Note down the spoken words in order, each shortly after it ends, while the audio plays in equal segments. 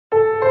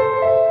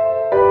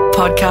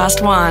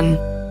Podcast One.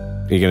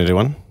 Are you going to do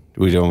one?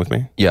 Will you do one with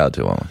me? Yeah, I'll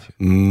do one with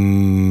you.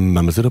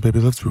 Mama's little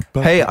baby loves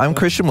rhubarb. Hey, I'm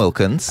Christian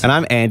Wilkins. And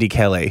I'm Andy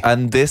Kelly.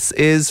 And this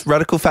is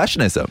Radical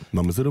Fashionism.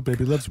 Mama's little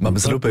baby loves rhubarb.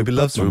 Mama's little baby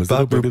loves Mama's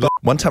little rhubarb. baby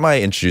One time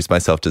I introduced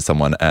myself to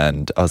someone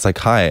and I was like,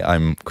 hi,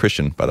 I'm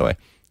Christian, by the way.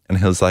 And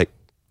he was like,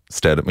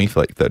 stared at me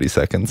for like 30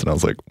 seconds. And I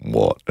was like,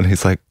 what? And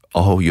he's like,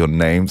 oh, your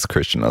name's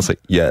Christian. I was like,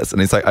 yes. And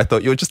he's like, I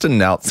thought you were just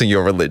announcing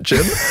your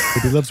religion.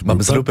 Baby loves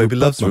Mama's little baby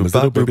loves Mama's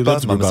rhubarb. little baby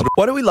loves Mama's rhubarb. little-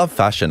 Why do we love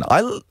fashion?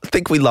 I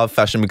think we love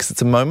fashion because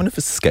it's a moment of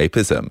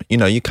escapism. You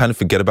know, you kind of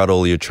forget about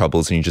all your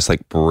troubles and you just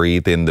like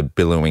breathe in the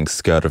billowing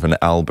skirt of an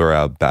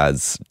Albarau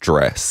Baz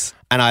dress.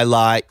 And I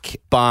like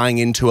buying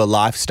into a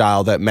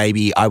lifestyle that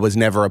maybe I was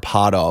never a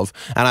part of.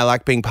 And I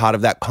like being part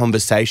of that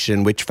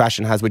conversation which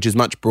fashion has, which is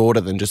much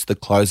broader than just the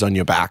clothes on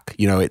your back.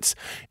 You know, it's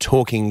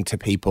talking to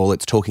people,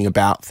 it's talking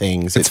about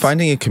things. It's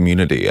finding a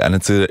community, and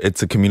it's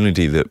a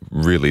community that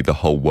really the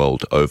whole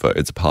world over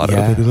is a part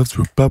Yeah. of. Baby loves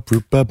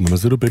rhubarb.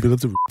 Mama's little baby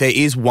loves rhubarb. There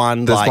is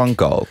one There's one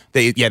goal.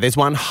 There's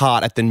one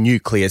heart at the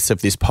nucleus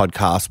of this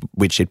podcast,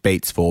 which it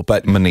beats for.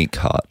 But Monique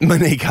Hart.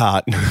 Monique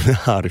Hart, the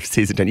heart of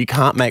season 10. You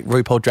can't make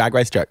RuPaul Drag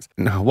Race jokes.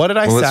 No, what did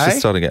I Well, say? let's just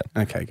start again.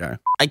 Okay, go.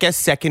 I guess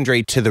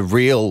secondary to the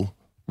real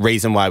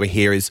reason why we're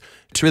here is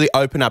to really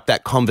open up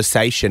that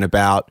conversation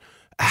about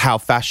how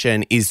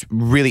fashion is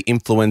really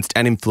influenced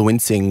and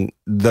influencing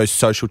those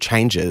social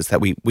changes that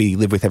we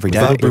live with every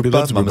day. Baby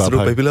loves Mama's rhubarb little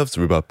pie. baby loves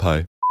rhubarb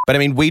pie. But I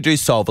mean, we do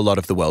solve a lot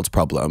of the world's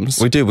problems.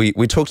 We do. We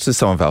talked to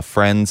some of our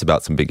friends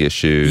about some big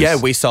issues. Yeah,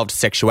 we solved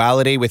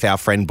sexuality with our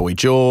friend Boy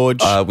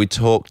George. We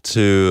talked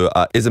to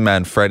Is a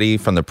Man Freddy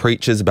from The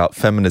Preachers about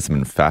feminism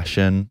and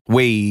fashion.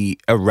 We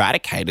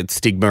eradicated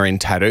stigma in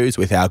tattoos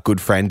with our good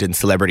friend and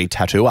celebrity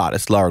tattoo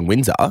artist, Lauren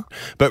Windsor.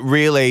 But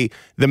really,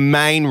 the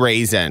main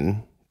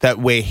reason that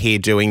we're here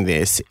doing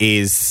this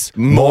is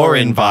more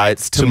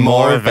invites to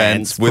more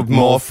events with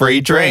more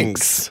free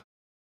drinks.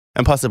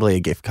 And possibly a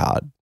gift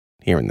card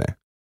here and there.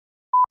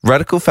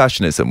 Radical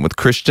Fashionism with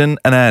Christian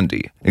and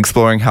Andy,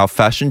 exploring how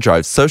fashion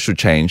drives social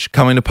change,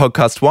 coming to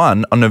Podcast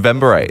One on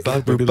November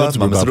 8th. Baby loves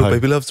Mama's rhubarb little pie.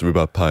 baby loves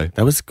rhubarb pie.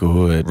 That was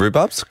good.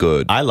 Rhubarb's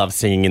good. I love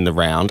singing in the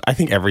round. I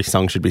think every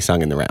song should be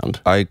sung in the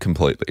round. I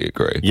completely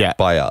agree. Yeah.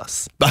 By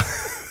us.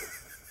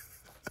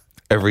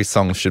 Every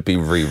song should be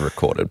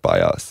re-recorded by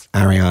us.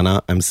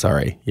 Ariana, I'm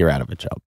sorry. You're out of a job.